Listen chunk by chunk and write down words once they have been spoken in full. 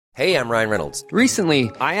Hey, I'm Ryan Reynolds.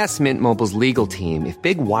 Recently, I asked Mint Mobile's legal team if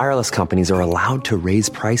big wireless companies are allowed to raise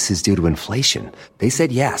prices due to inflation. They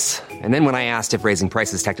said yes. And then when I asked if raising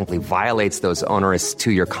prices technically violates those onerous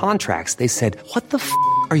two-year contracts, they said, "What the f***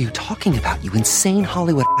 are you talking about, you insane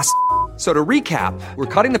Hollywood ass?" So to recap, we're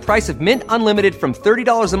cutting the price of Mint Unlimited from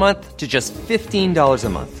 $30 a month to just $15 a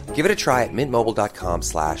month. Give it a try at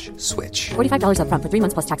mintmobile.com/switch. $45 up front for 3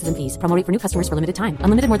 months plus taxes and fees. Promo rate for new customers for limited time.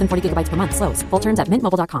 Unlimited more than 40 gigabytes per month. Slows full terms at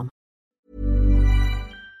mintmobile.com.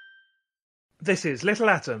 This is Little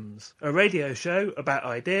Atoms, a radio show about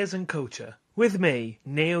ideas and culture. With me,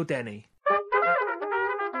 Neil Denny.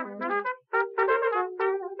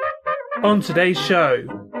 On today's show,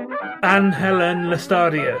 Anne-Hélène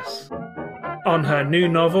Lestadius on her new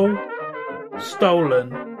novel,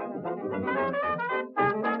 Stolen.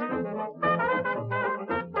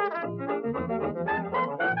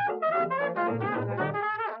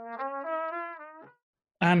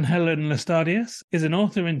 Anne-Hélène Lestadius is an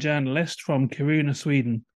author and journalist from Kiruna,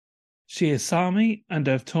 Sweden. She is Sami and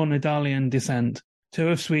of Tornedalian descent, two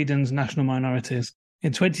of Sweden's national minorities.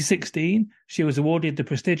 In 2016, she was awarded the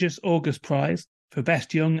prestigious August Prize for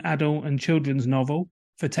Best Young Adult and Children's Novel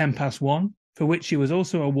for 10 Past 1, for which she was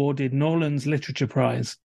also awarded Norrlands Literature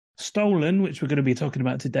Prize. Stolen, which we're going to be talking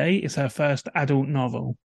about today, is her first adult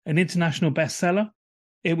novel. An international bestseller,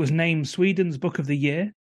 it was named Sweden's Book of the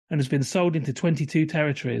Year and has been sold into 22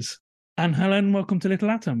 territories. Anne-Hélène, welcome to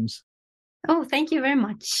Little Atoms. Oh, thank you very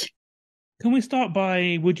much. Can we start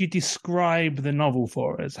by, would you describe the novel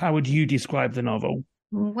for us? How would you describe the novel?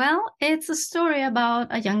 Well, it's a story about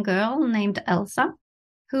a young girl named Elsa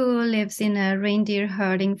who lives in a reindeer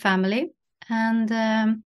herding family. And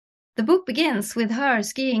the book begins with her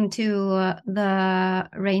skiing to the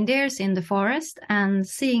reindeers in the forest and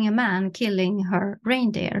seeing a man killing her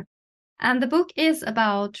reindeer. And the book is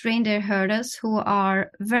about reindeer herders who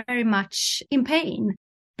are very much in pain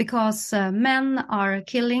because men are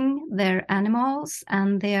killing their animals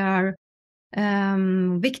and they are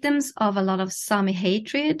victims of a lot of Sami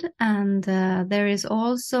hatred. And there is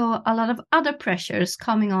also a lot of other pressures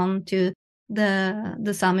coming on to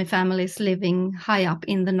the Sami families living high up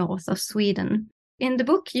in the north of Sweden. In the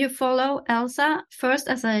book, you follow Elsa first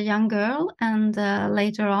as a young girl and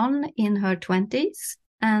later on in her 20s.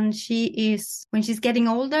 And when she's getting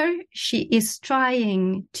older, she is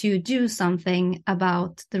trying to do something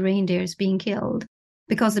about the reindeers being killed.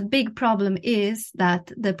 Because the big problem is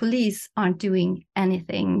that the police aren't doing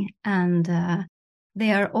anything. And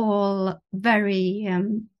they are all very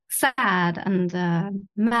sad and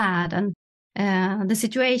mad. And the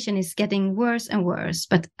situation is getting worse and worse.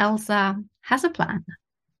 But Elsa has a plan.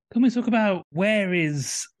 Can we talk about where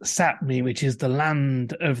is Sapmi, which is the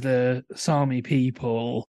land of the Sami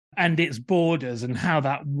people, and its borders and how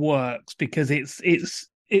that works? Because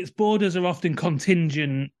its borders are often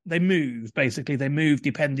contingent. They move, basically. They move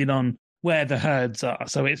depending on where the herds are.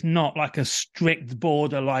 So it's not like a strict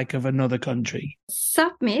border like of another country.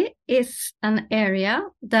 Sapmi is an area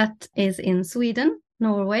that is in Sweden,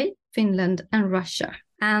 Norway, Finland, and Russia.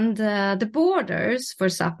 And the borders for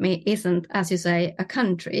Sapmi isn't, as you say, a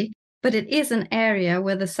country, but it is an area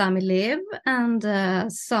where the Sami live. And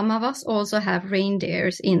some of us also have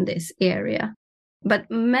reindeers in this area. But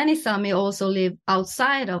many Sami also live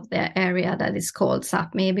outside of the area that is called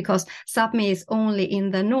Sapmi, because Sapmi is only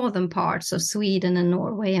in the northern parts of Sweden and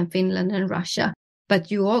Norway and Finland and Russia.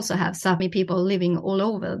 But you also have Sami people living all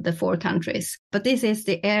over the four countries. But this is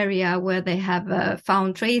the area where they have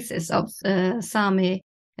found traces of Sami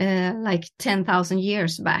like 10,000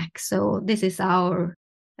 years back. So this is our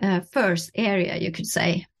first area, you could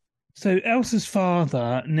say. So Elsa's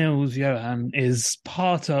father, Nils Johan, is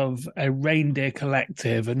part of a reindeer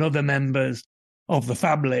collective, and other members of the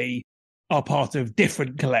family are part of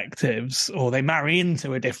different collectives, or they marry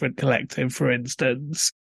into a different collective, for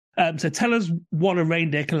instance. So tell us what a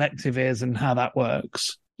reindeer collective is and how that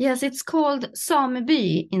works. Yes, it's called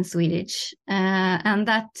Sameby in Swedish, and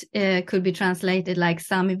that could be translated like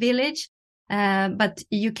Sami village. But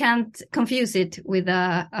you can't confuse it with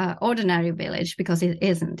a ordinary village because it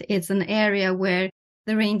isn't. It's an area where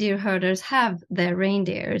the reindeer herders have their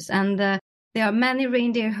reindeers. And there are many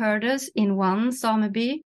reindeer herders in one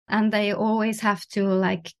Sameby. And they always have to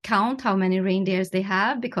count how many reindeers they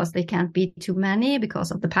have because they can't be too many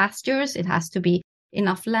because of the pastures. It has to be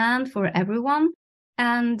enough land for everyone.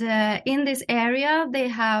 And in this area, they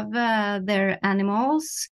have their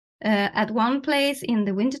animals at one place in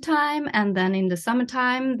the wintertime, and then in the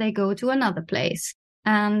summertime, they go to another place.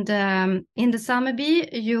 And in the Sameby,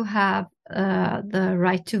 you have the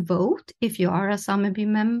right to vote if you are a Sameby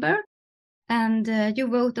member. And you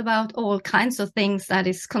wrote about all kinds of things that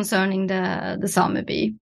is concerning the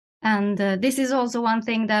sameby. And this is also one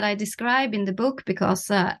thing that I describe in the book,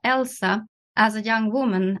 because Elsa, as a young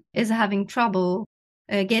woman, is having trouble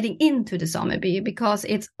getting into the sameby, because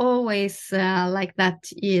it's always like that.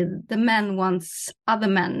 The men wants other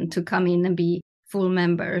men to come in and be full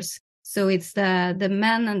members. So it's the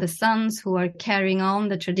men and the sons who are carrying on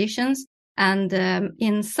the traditions. And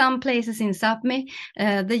in some places in Sápmi,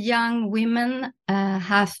 the young women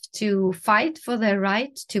have to fight for their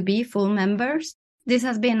right to be full members. This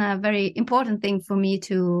has been a very important thing for me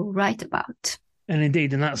to write about. And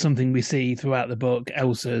indeed, and that's something we see throughout the book,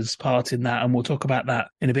 Elsa's part in that, and we'll talk about that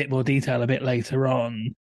in a bit more detail a bit later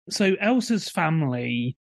on. So Elsa's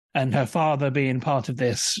family and her father being part of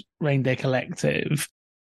this reindeer collective,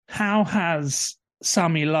 how has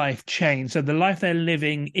Sámi life changed? So the life they're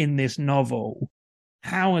living in this novel,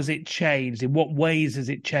 how has it changed? In what ways has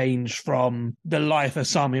it changed from the life a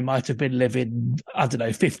Sámi might have been living,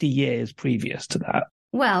 50 years previous to that?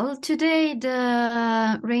 Well, today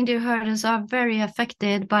the reindeer herders are very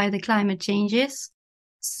affected by the climate changes.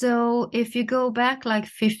 So if you go back like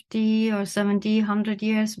 50 or 70, 100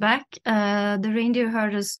 years back, the reindeer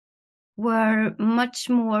herders were much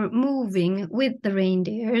more moving with the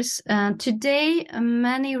reindeers. Today,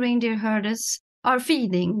 many reindeer herders are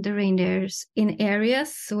feeding the reindeers in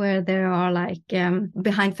areas where there are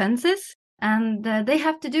behind fences. And they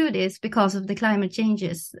have to do this because of the climate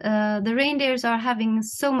changes. The reindeers are having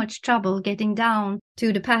so much trouble getting down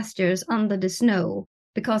to the pastures under the snow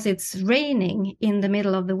because it's raining in the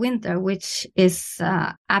middle of the winter, which is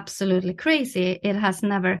absolutely crazy. It has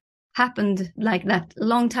never happened like that a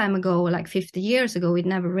long time ago, like 50 years ago. It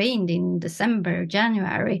never rained in December,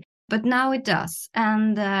 January, but now it does.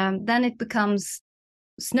 And then it becomes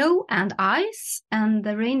snow and ice, and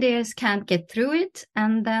the reindeers can't get through it.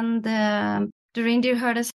 And then the reindeer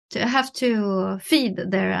herders have to feed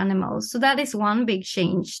their animals. So that is one big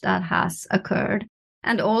change that has occurred.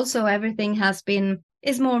 And also everything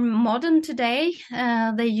is more modern today.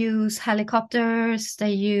 They use helicopters,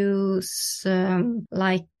 they use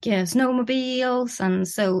snowmobiles, and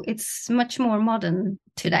so it's much more modern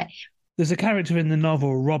today. There's a character in the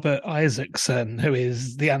novel, Robert Isaacson, who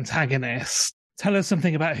is the antagonist. Tell us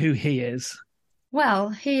something about who he is. Well,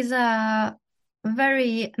 he's a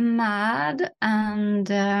very mad and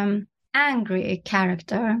angry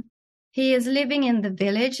character. He is living in the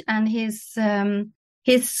village, and he's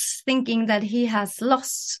thinking that he has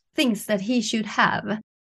lost things that he should have.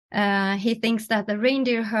 He thinks that the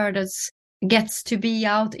reindeer herders gets to be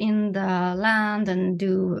out in the land and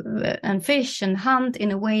fish and hunt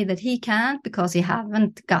in a way that he can't, because he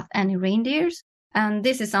haven't got any reindeers. And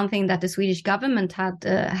this is something that the Swedish government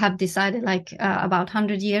have decided about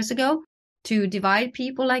 100 years ago, to divide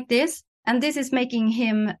people like this. And this is making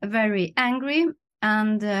him very angry,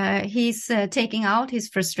 and he's taking out his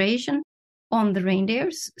frustration on the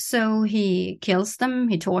reindeers. So he kills them,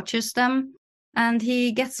 he tortures them, and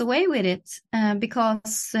he gets away with it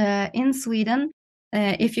because in Sweden,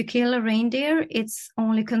 if you kill a reindeer, it's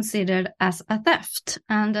only considered as a theft.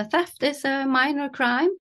 And a theft is a minor crime.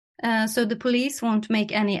 So the police won't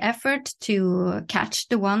make any effort to catch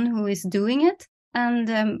the one who is doing it.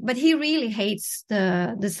 And but he really hates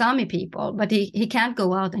the Sámi people, but he can't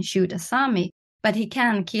go out and shoot a Sámi, but he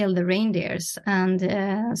can kill the reindeers.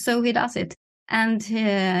 And so he does it. And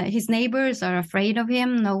his neighbors are afraid of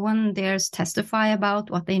him. No one dares testify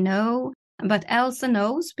about what they know. But Elsa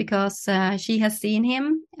knows, because she has seen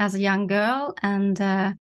him as a young girl,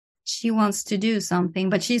 and she wants to do something.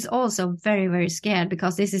 But she's also very, very scared,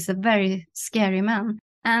 because this is a very scary man.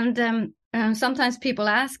 And sometimes people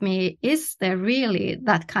ask me, is there really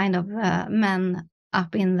that kind of men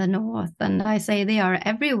up in the north? And I say they are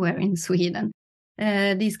everywhere in Sweden.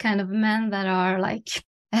 These kind of men that are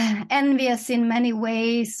envious in many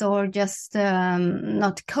ways, or just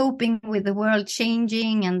not coping with the world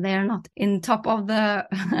changing, and they're not in top of the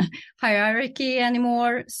hierarchy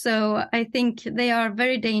anymore. So I think they are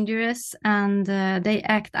very dangerous, and they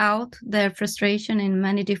act out their frustration in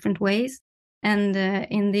many different ways. And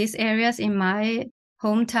in these areas, in my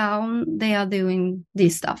hometown, they are doing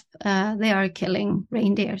this stuff. They are killing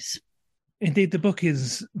reindeers. Indeed, the book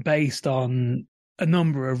is based on a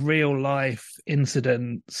number of real-life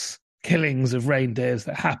incidents, killings of reindeers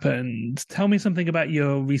that happened. Tell me something about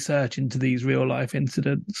your research into these real-life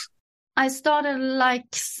incidents. I started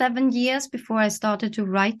 7 years before I started to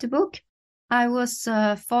write the book. I was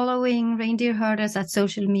following reindeer herders at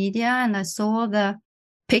social media, and I saw the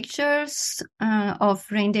pictures of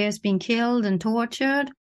reindeers being killed and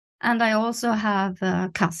tortured. And I also have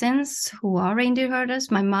cousins who are reindeer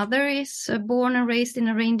herders. My mother is born and raised in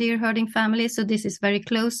a reindeer herding family, so this is very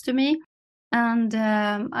close to me. And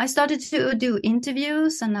I started to do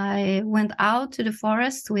interviews, and I went out to the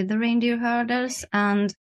forest with the reindeer herders,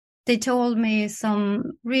 and they told me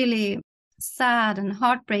some really sad and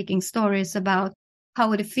heartbreaking stories about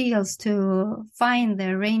how it feels to find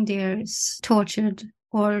their reindeers tortured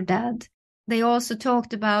or dead. They also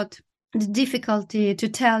talked about the difficulty to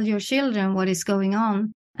tell your children what is going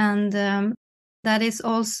on. And that is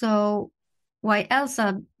also why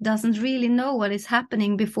Elsa doesn't really know what is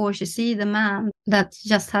happening before she sees the man that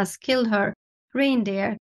just has killed her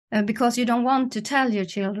reindeer, because you don't want to tell your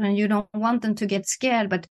children, you don't want them to get scared,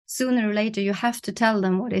 but sooner or later you have to tell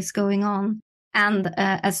them what is going on. And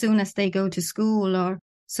as soon as they go to school or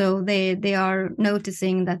so, they are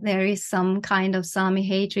noticing that there is some kind of Sami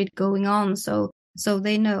hatred going on. So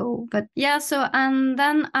they know. But yeah, and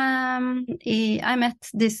then I met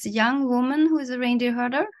this young woman who is a reindeer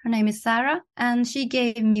herder. Her name is Sarah, and she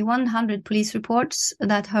gave me 100 police reports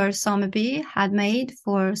that her sameby had made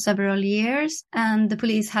for several years, and the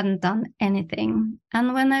police hadn't done anything.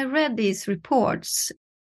 And when I read these reports,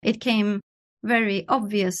 it came very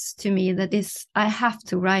obvious to me that I have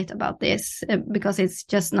to write about this, because it's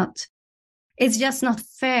just not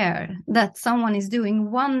fair that someone is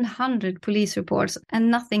doing 100 police reports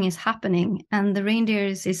and nothing is happening, and the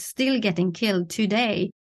reindeers is still getting killed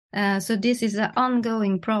today. So this is an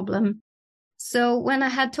ongoing problem. So when I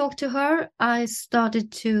had talked to her, I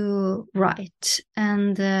started to write,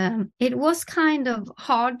 and it was kind of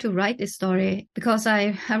hard to write this story, because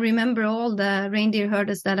I remember all the reindeer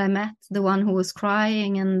herders that I met, the one who was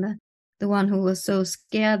crying and the one who was so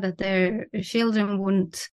scared that their children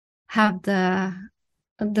wouldn't have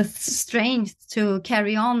the strength to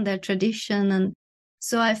carry on their tradition. And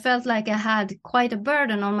so I felt like I had quite a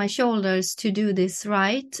burden on my shoulders to do this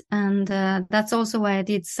right. And that's also why I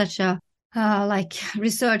did such a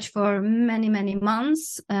research for many, many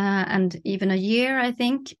months and even a year, I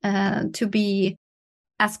think, to be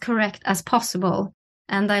as correct as possible.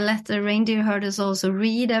 And I let the reindeer herders also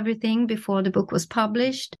read everything before the book was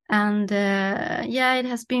published. And it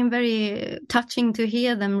has been very touching to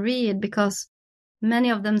hear them read, because many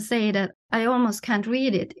of them say that I almost can't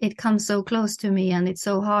read it. It comes so close to me and it's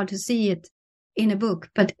so hard to see it in a book.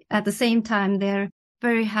 But at the same time, they're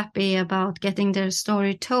very happy about getting their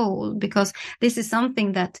story told, because this is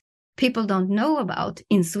something that people don't know about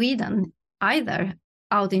in Sweden either.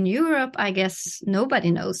 Out in Europe, I guess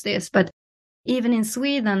nobody knows this, but even in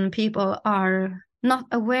Sweden, people are not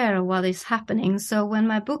aware of what is happening. So when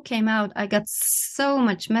my book came out, I got so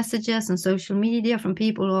much messages on social media from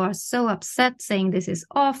people who are so upset, saying this is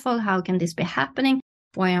awful. How can this be happening?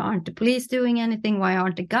 Why aren't the police doing anything? Why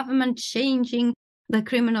aren't the government changing the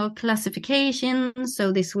criminal classification?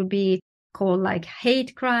 So this would be called like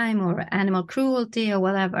hate crime or animal cruelty or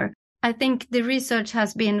whatever. I think the research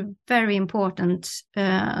has been very important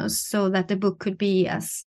so that the book could be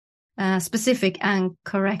as specific and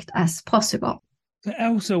correct as possible. So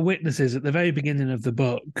Elsa witnesses at the very beginning of the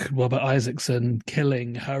book Robert Isaacson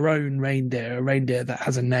killing her own reindeer, a reindeer that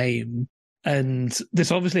has a name. And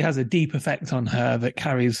this obviously has a deep effect on her that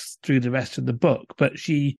carries through the rest of the book. But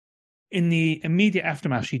she, in the immediate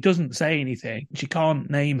aftermath, she doesn't say anything. She can't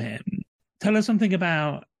name him. Tell us something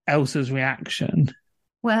about Elsa's reaction.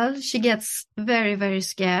 Well, she gets very, very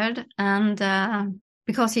scared. And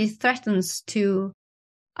because he threatens to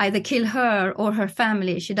either kill her or her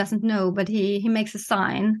family, she doesn't know, but he makes a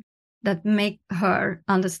sign that make her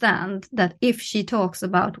understand that if she talks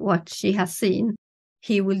about what she has seen,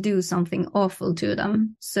 he will do something awful to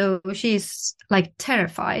them. So she's like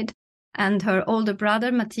terrified. And her older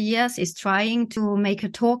brother, Matthias, is trying to make her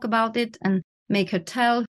talk about it and make her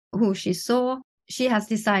tell who she saw. She has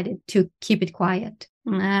decided to keep it quiet.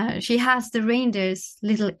 She has the reindeer's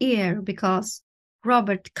little ear because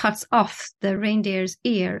Robert cuts off the reindeer's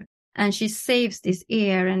ear, and she saves this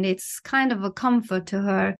ear, and it's kind of a comfort to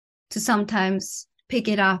her to sometimes pick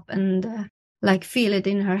it up and feel it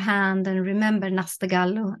in her hand and remember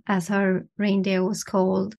Nastagallo, as her reindeer was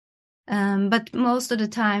called. But most of the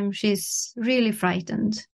time she's really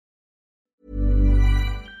frightened.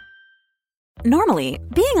 Normally,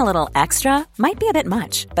 being a little extra might be a bit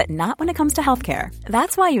much, but not when it comes to healthcare.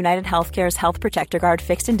 That's why United Healthcare's Health Protector Guard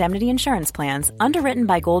fixed indemnity insurance plans, underwritten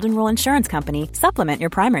by Golden Rule Insurance Company, supplement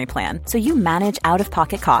your primary plan so you manage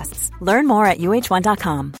out-of-pocket costs. Learn more at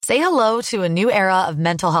UH1.com. Say hello to a new era of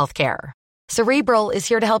mental health care. Cerebral is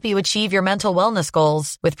here to help you achieve your mental wellness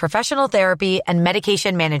goals with professional therapy and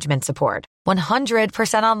medication management support.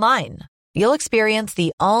 100% online. You'll experience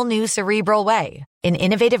the all-new Cerebral Way, an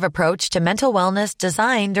innovative approach to mental wellness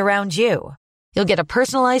designed around you. You'll get a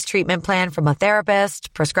personalized treatment plan from a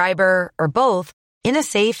therapist, prescriber, or both in a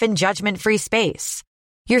safe and judgment-free space.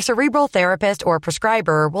 Your Cerebral therapist or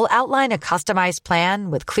prescriber will outline a customized plan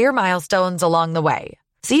with clear milestones along the way,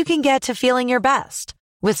 so you can get to feeling your best.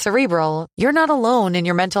 With Cerebral, you're not alone in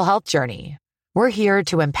your mental health journey. We're here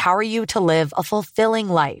to empower you to live a fulfilling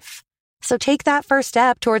life. So take that first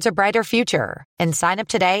step towards a brighter future and sign up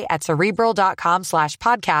today at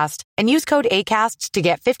Cerebral.com/podcast and use code ACAST to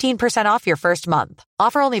get 15% off your first month.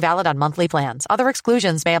 Offer only valid on monthly plans. Other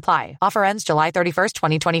exclusions may apply. Offer ends July 31st,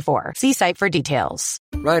 2024. See site for details.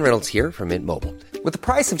 Ryan Reynolds here from Mint Mobile. With the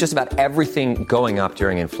price of just about everything going up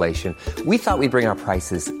during inflation, we thought we'd bring our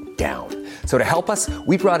prices down. So to help us,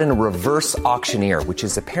 we brought in a reverse auctioneer, which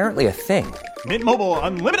is apparently a thing. Mint Mobile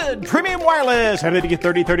Unlimited Premium Wireless. How to get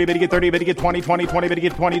 30, 30, bit to get 30, bit to get 20, 20, 20, bit to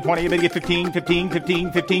get 20, 20, bit to get 15, 15,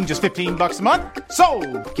 15, 15, just $15 a month?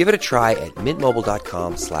 Sold! Give it a try at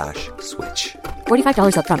mintmobile.com/switch.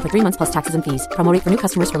 $45 up front for 3 months plus taxes and fees. Promo rate for new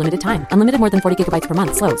customers for limited time. Unlimited more than 40 gigabytes per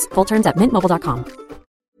month. Slows full terms at mintmobile.com.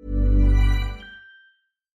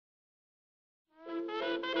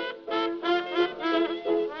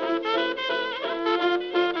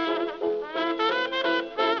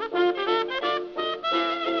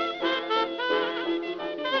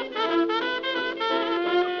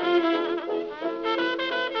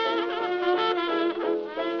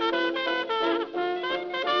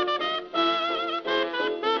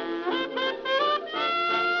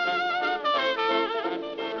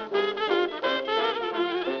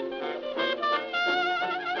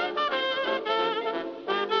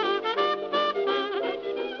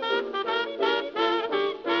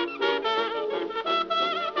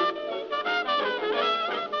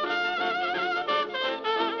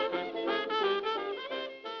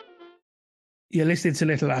 You're listening to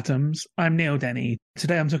Little Atoms. I'm Neil Denny.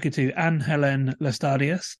 Today I'm talking to Anne-Helen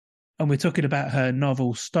Lestadius, and we're talking about her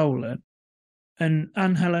novel Stolen. And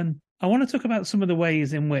Anne-Helen, I want to talk about some of the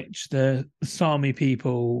ways in which the Sami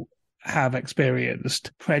people have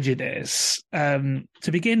experienced prejudice. To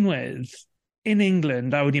begin with, in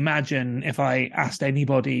England, I would imagine if I asked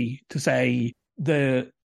anybody to say the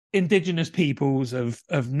indigenous peoples of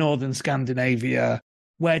northern Scandinavia,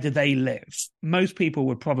 where do they live? Most people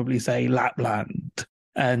would probably say Lapland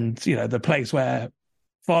and, you know, the place where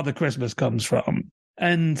Father Christmas comes from.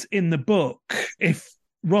 And in the book, if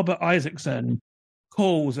Robert Isaacson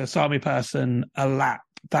calls a Sami person a Lap,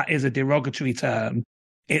 that is a derogatory term.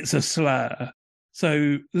 It's a slur.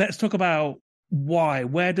 So let's talk about why.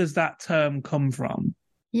 Where does that term come from?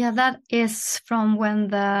 Yeah, that is from when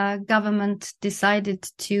the government decided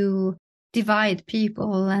to divide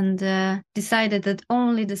people and decided that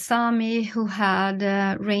only the Sami who had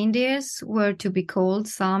reindeers were to be called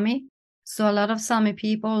Sami. So a lot of Sami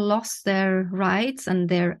people lost their rights and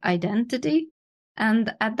their identity.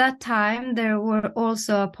 And at that time, there were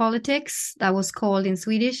also politics that was called in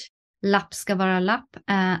Swedish, Lapp ska vara Lapp,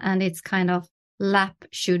 and it's kind of Lapp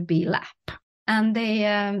should be Lapp. And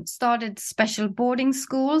they started special boarding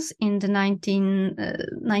schools in the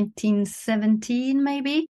 1917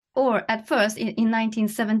 maybe. Or at first, in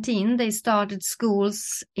 1917, they started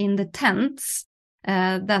schools in the tents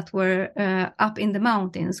that were up in the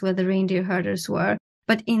mountains where the reindeer herders were.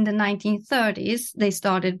 But in the 1930s, they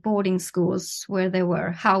started boarding schools where there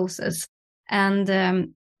were houses. And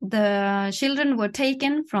the children were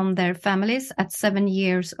taken from their families at 7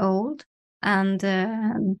 years old. And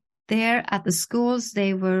there at the schools,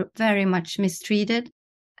 they were very much mistreated.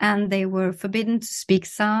 And they were forbidden to speak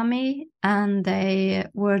Sami, and they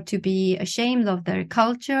were to be ashamed of their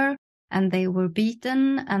culture, and they were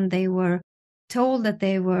beaten, and they were told that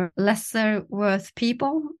they were lesser worth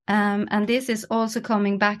people. And this is also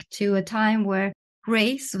coming back to a time where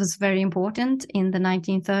race was very important in the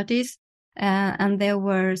 1930s. And there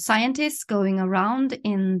were scientists going around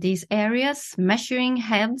in these areas, measuring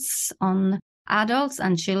heads on adults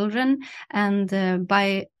and children, and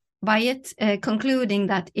by it, concluding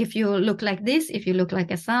that if you look like this, if you look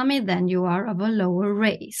like a Sami, then you are of a lower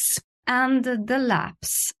race. And the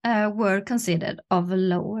Lapps were considered of a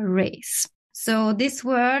lower race. So this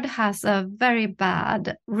word has a very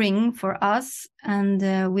bad ring for us, and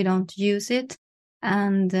we don't use it.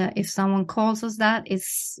 And if someone calls us that,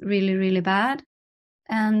 it's really, really bad.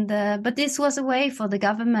 And but this was a way for the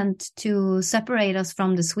government to separate us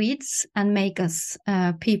from the Swedes and make us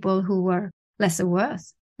people who were lesser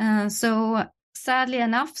worth. So sadly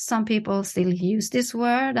enough, some people still use this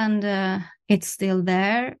word, and it's still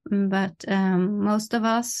there. But most of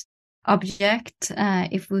us object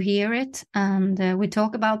if we hear it. And we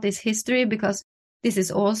talk about this history because this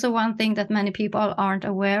is also one thing that many people aren't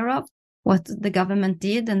aware of, what the government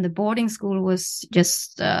did. And the boarding school was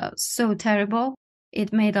just so terrible.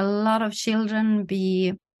 It made a lot of children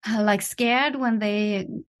be scared when they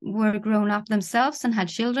were grown up themselves and had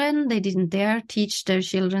children. They didn't dare teach their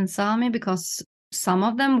children Sami because some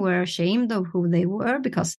of them were ashamed of who they were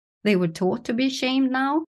because they were taught to be ashamed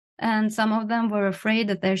now. And some of them were afraid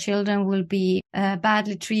that their children will be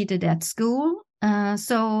badly treated at school.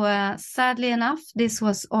 So sadly enough, this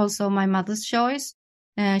was also my mother's choice.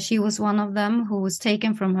 She was one of them who was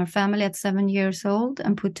taken from her family at 7 years old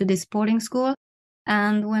and put to this boarding school.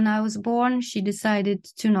 And when I was born, she decided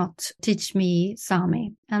to not teach me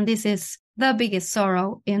Sami. And this is the biggest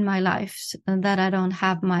sorrow in my life, that I don't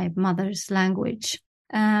have my mother's language.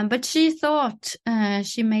 But she thought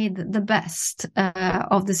she made the best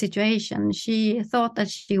of the situation. She thought that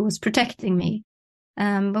she was protecting me.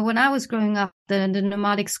 But when I was growing up, the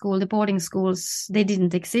nomadic school, the boarding schools, they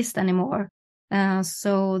didn't exist anymore.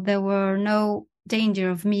 So there were no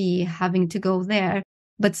danger of me having to go there.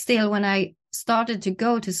 But still, when I started to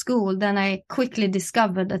go to school, then I quickly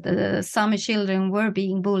discovered that the Sami children were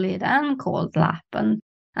being bullied and called Lapp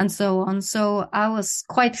and so on. So I was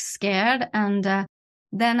quite scared. And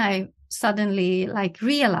then I suddenly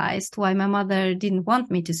realized why my mother didn't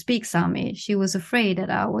want me to speak Sami. She was afraid that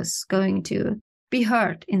I was going to be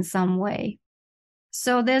hurt in some way.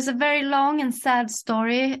 So there's a very long and sad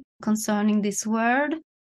story concerning this word.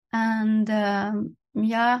 And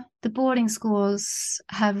the boarding schools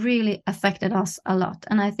have really affected us a lot.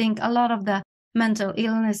 And I think a lot of the mental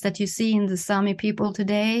illness that you see in the Sami people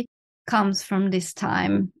today comes from this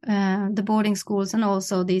time, the boarding schools, and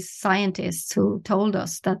also these scientists who told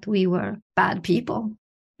us that we were bad people.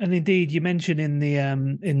 And indeed, you mentioned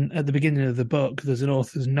at the beginning of the book, there's an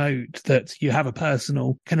author's note that you have a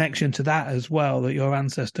personal connection to that as well, that your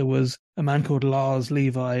ancestor was a man called Lars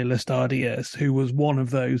Levi Laestadius, who was one of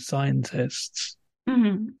those scientists.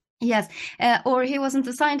 Mm-hmm. Yes, or he wasn't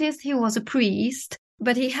a scientist, he was a priest,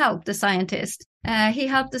 but he helped the scientist. He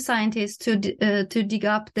helped the scientists to dig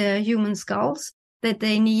up the human skulls that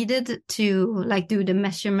they needed to do the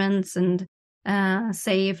measurements and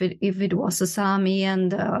say if it was a Sami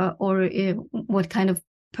and or what kind of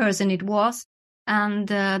person it was. And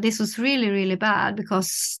this was really, really bad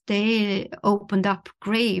because they opened up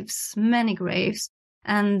graves, many graves,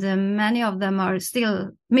 and many of them are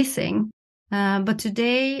still missing. But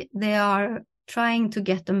today they are trying to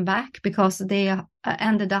get them back because they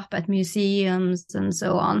ended up at museums and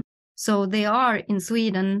so on. So they are in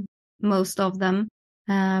Sweden, most of them.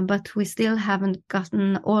 But we still haven't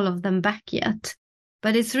gotten all of them back yet.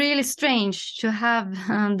 But it's really strange to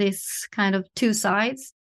have this kind of two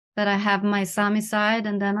sides, that I have my Sami side,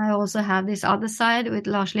 and then I also have this other side with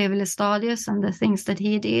Lars Levi Laestadius and the things that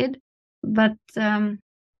he did. But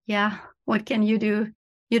what can you do?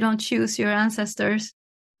 You don't choose your ancestors.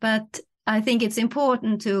 But I think it's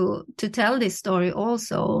important to tell this story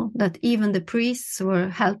also, that even the priests were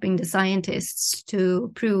helping the scientists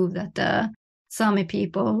to prove that the Sami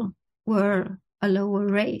people were a lower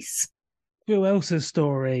race. Through Elsa's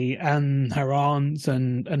story and her aunts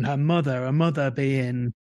and her mother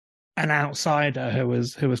being an outsider who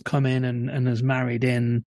has come in and has married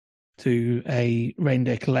in to a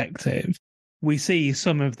reindeer collective, we see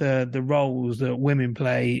some of the roles that women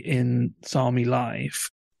play in Sami life.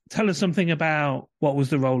 Tell us something about what was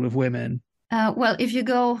the role of women. Well, if you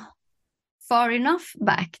go far enough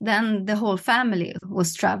back, then the whole family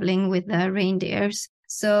was traveling with the reindeers.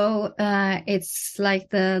 So it's like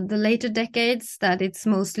the later decades that it's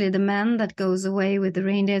mostly the men that goes away with the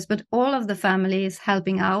reindeers, but all of the family is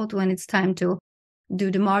helping out when it's time to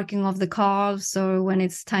do the marking of the calves, or when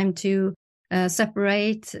it's time to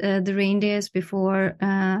separate the reindeers before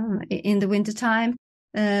in the wintertime.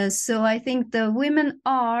 So I think the women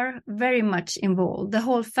are very much involved. The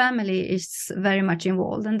whole family is very much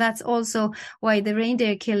involved. And that's also why the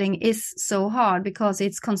reindeer killing is so hard, because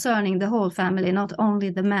it's concerning the whole family, not only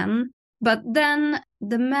the men. But then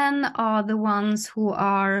the men are the ones who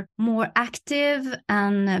are more active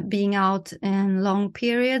and being out in long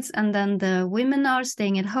periods. And then the women are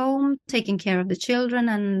staying at home, taking care of the children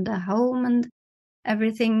and the home and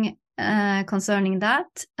everything concerning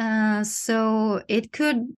that. So it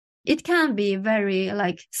can be very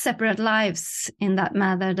separate lives in that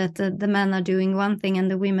matter, that the men are doing one thing and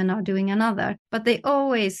the women are doing another, but they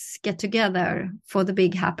always get together for the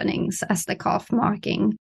big happenings as the calf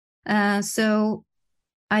marking. So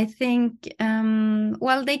I think,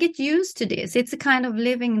 they get used to this. It's a kind of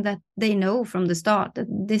living that they know from the start that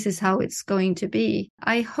this is how it's going to be.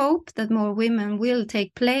 I hope that more women will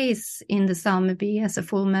take place in the Sameby as a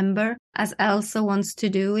full member, as Elsa wants to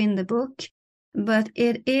do in the book. But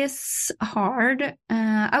it is hard.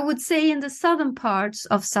 I would say in the southern parts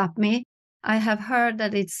of Sápmi, I have heard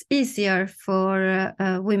that it's easier for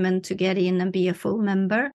women to get in and be a full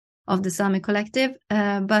member of the Sami collective.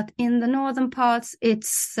 But in the northern parts,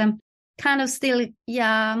 it's kind of still,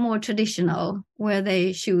 more traditional, where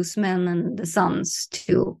they choose men and the sons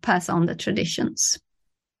to pass on the traditions.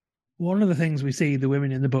 One of the things we see the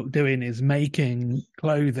women in the book doing is making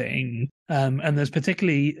clothing. And there's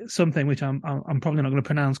particularly something which I'm probably not going to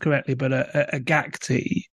pronounce correctly, but a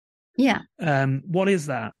gakti. Yeah. What is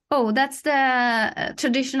that? Oh, that's the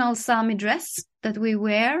traditional Sami dress that we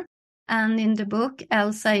wear. And in the book,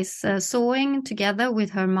 Elsa is sewing together with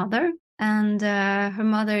her mother. And her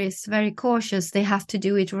mother is very cautious. They have to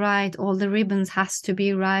do it right. All the ribbons has to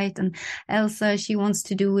be right. And Elsa, she wants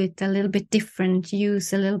to do it a little bit different,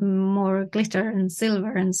 use a little more glitter and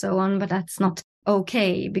silver and so on. But that's not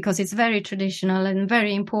okay, because it's very traditional and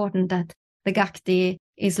very important that the gakti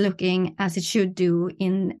is looking as it should do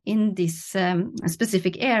in this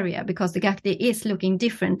specific area, because the gakti is looking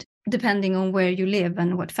different depending on where you live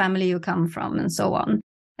and what family you come from and so on.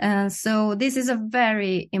 So this is a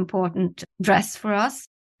very important dress for us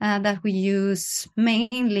that we use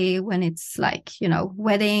mainly when it's like,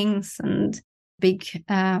 weddings and big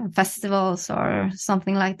festivals or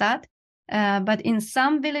something like that. But in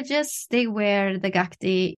some villages, they wear the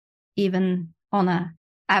gakti even on a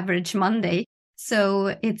average Monday.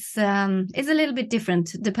 So it's a little bit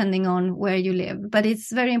different depending on where you live. But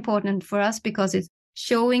it's very important for us because it's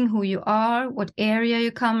showing who you are, what area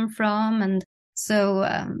you come from. And so,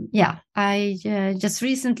 I just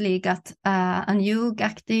recently got a new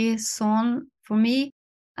gakti sewn for me.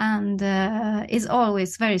 And it's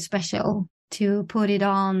always very special to put it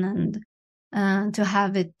on and to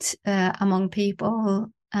have it among people.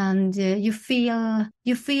 And you feel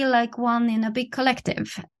like one in a big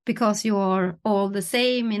collective because you're all the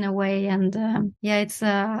same in a way. And it's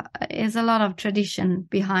a lot of tradition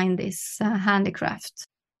behind this handicraft.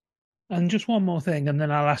 And just one more thing, and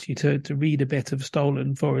then I'll ask you to read a bit of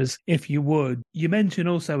Stolen for us, if you would. You mentioned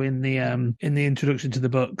also in the introduction to the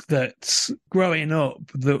book that growing up,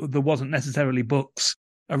 there wasn't necessarily books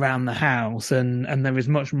around the house, and there is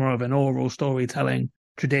much more of an oral storytelling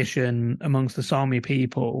tradition amongst the Sami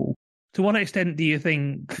people. To what extent do you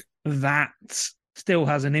think that still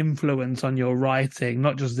has an influence on your writing,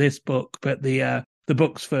 not just this book, but the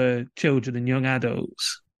books for children and young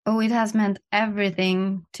adults? Oh, it has meant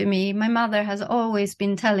everything to me. My mother has always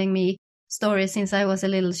been telling me stories since I was a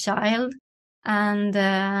little child, and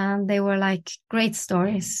they were like great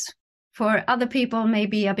stories. For other people,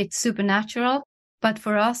 maybe a bit supernatural, but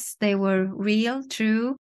for us, they were real,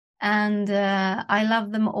 true. And I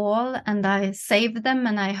love them all, and I saved them,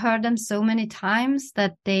 and I heard them so many times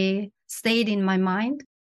that they stayed in my mind.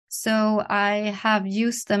 So I have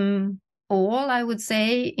used them all, I would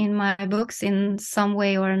say, in my books in some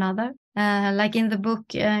way or another. Like in the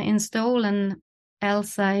book in Stolen,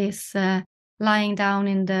 Elsa is lying down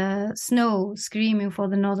in the snow, screaming for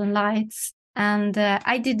the Northern Lights. And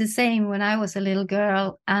I did the same when I was a little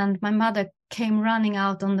girl, and my mother came running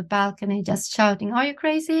out on the balcony just shouting, "Are you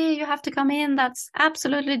crazy? You have to come in. That's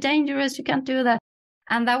absolutely dangerous. You can't do that."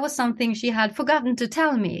 And that was something she had forgotten to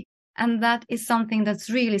tell me. And that is something that's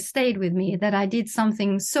really stayed with me, that I did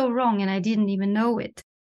something so wrong and I didn't even know it.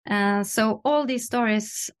 So all these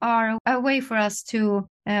stories are a way for us to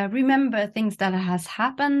remember things that has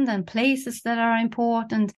happened and places that are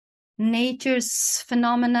important, nature's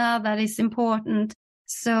phenomena that is important.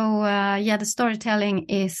 So, the storytelling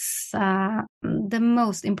is the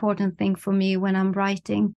most important thing for me when I'm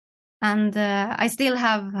writing. And I still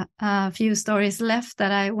have a few stories left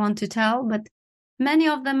that I want to tell, but many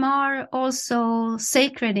of them are also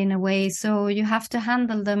sacred in a way. So you have to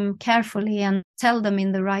handle them carefully and tell them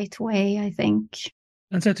in the right way, I think.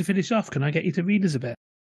 And so to finish off, can I get you to read us a bit?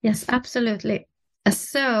 Yes, absolutely.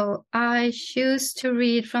 So I choose to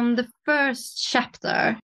read from the first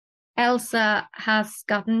chapter. Elsa has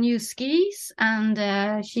gotten new skis,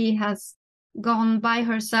 and she has gone by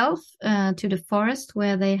herself to the forest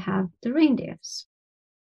where they have the reindeers.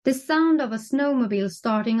 The sound of a snowmobile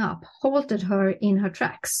starting up halted her in her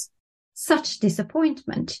tracks. Such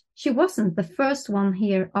disappointment. She wasn't the first one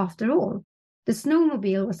here after all. The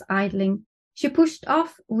snowmobile was idling. She pushed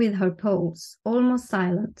off with her poles, almost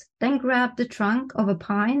silent, then grabbed the trunk of a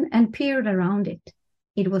pine and peered around it.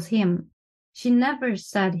 It was him. She never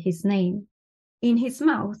said his name. In his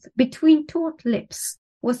mouth, between taut lips,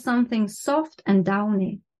 was something soft and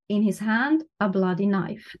downy. In his hand, a bloody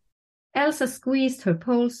knife. Elsa squeezed her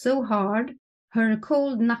pole so hard, her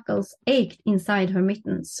cold knuckles ached inside her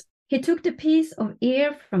mittens. He took the piece of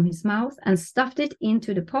ear from his mouth and stuffed it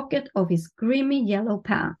into the pocket of his grimy yellow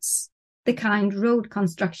pants, the kind road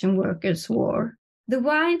construction workers wore. The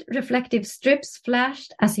wide, reflective strips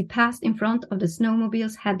flashed as he passed in front of the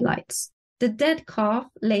snowmobile's headlights. The dead calf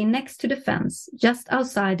lay next to the fence, just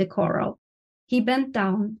outside the corral. He bent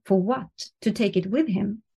down, for what? To take it with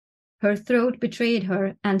him? Her throat betrayed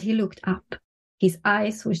her, and he looked up. His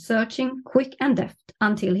eyes were searching, quick and deft,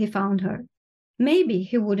 until he found her. Maybe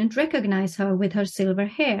he wouldn't recognize her with her silver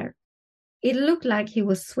hair. It looked like he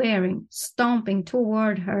was swearing, stomping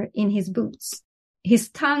toward her in his boots. His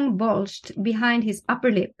tongue bulged behind his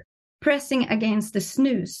upper lip, pressing against the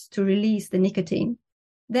snooze to release the nicotine.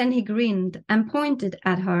 Then he grinned and pointed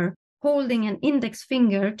at her, holding an index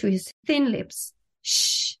finger to his thin lips.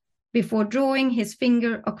 Shh! Before drawing his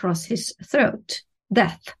finger across his throat.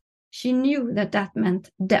 Death. She knew that meant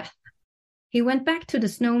death. He went back to the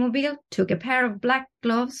snowmobile, took a pair of black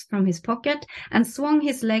gloves from his pocket, and swung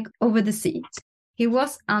his leg over the seat. He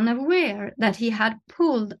was unaware that he had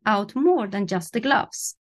pulled out more than just the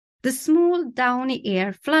gloves. The small, downy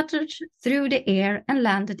ear fluttered through the air and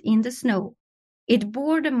landed in the snow. It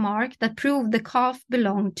bore the mark that proved the calf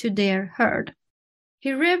belonged to their herd.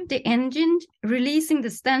 He revved the engine, releasing the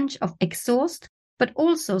stench of exhaust, but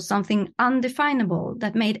also something undefinable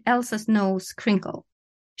that made Elsa's nose crinkle.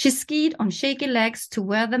 She skied on shaky legs to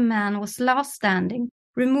where the man was last standing,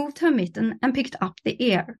 removed her mitten, and picked up the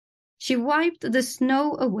ear. She wiped the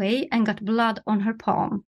snow away and got blood on her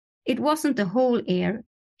palm. It wasn't the whole ear.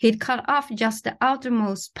 He'd cut off just the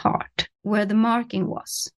outermost part, where the marking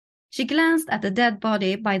was. She glanced at the dead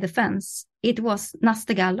body by the fence. It was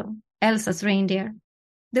Nastegallo, Elsa's reindeer.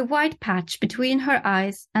 The white patch between her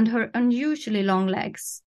eyes and her unusually long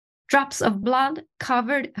legs. Drops of blood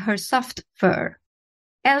covered her soft fur.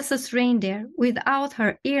 Elsa's reindeer, without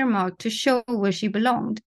her earmark to show where she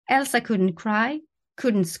belonged. Elsa couldn't cry,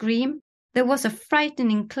 couldn't scream. There was a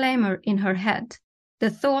frightening clamor in her head. The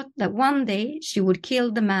thought that one day she would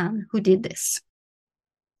kill the man who did this.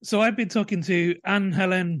 So I've been talking to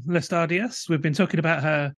Anne-Hélène Lestadias. We've been talking about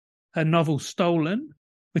her novel Stolen,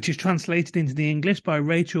 which is translated into the English by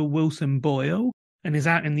Rachel Wilson Boyle and is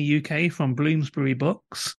out in the UK from Bloomsbury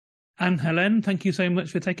Books. Anne-Hélène, thank you so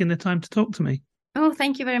much for taking the time to talk to me. Oh,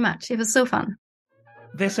 thank you very much. It was so fun.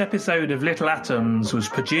 This episode of Little Atoms was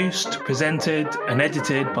produced, presented and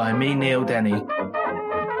edited by me, Neil Denny.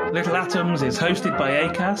 Little Atoms is hosted by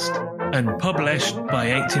Acast and published by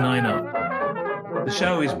 89Up. The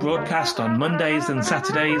show is broadcast on Mondays and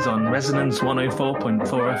Saturdays on Resonance 104.4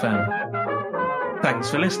 FM.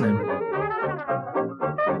 Thanks for listening.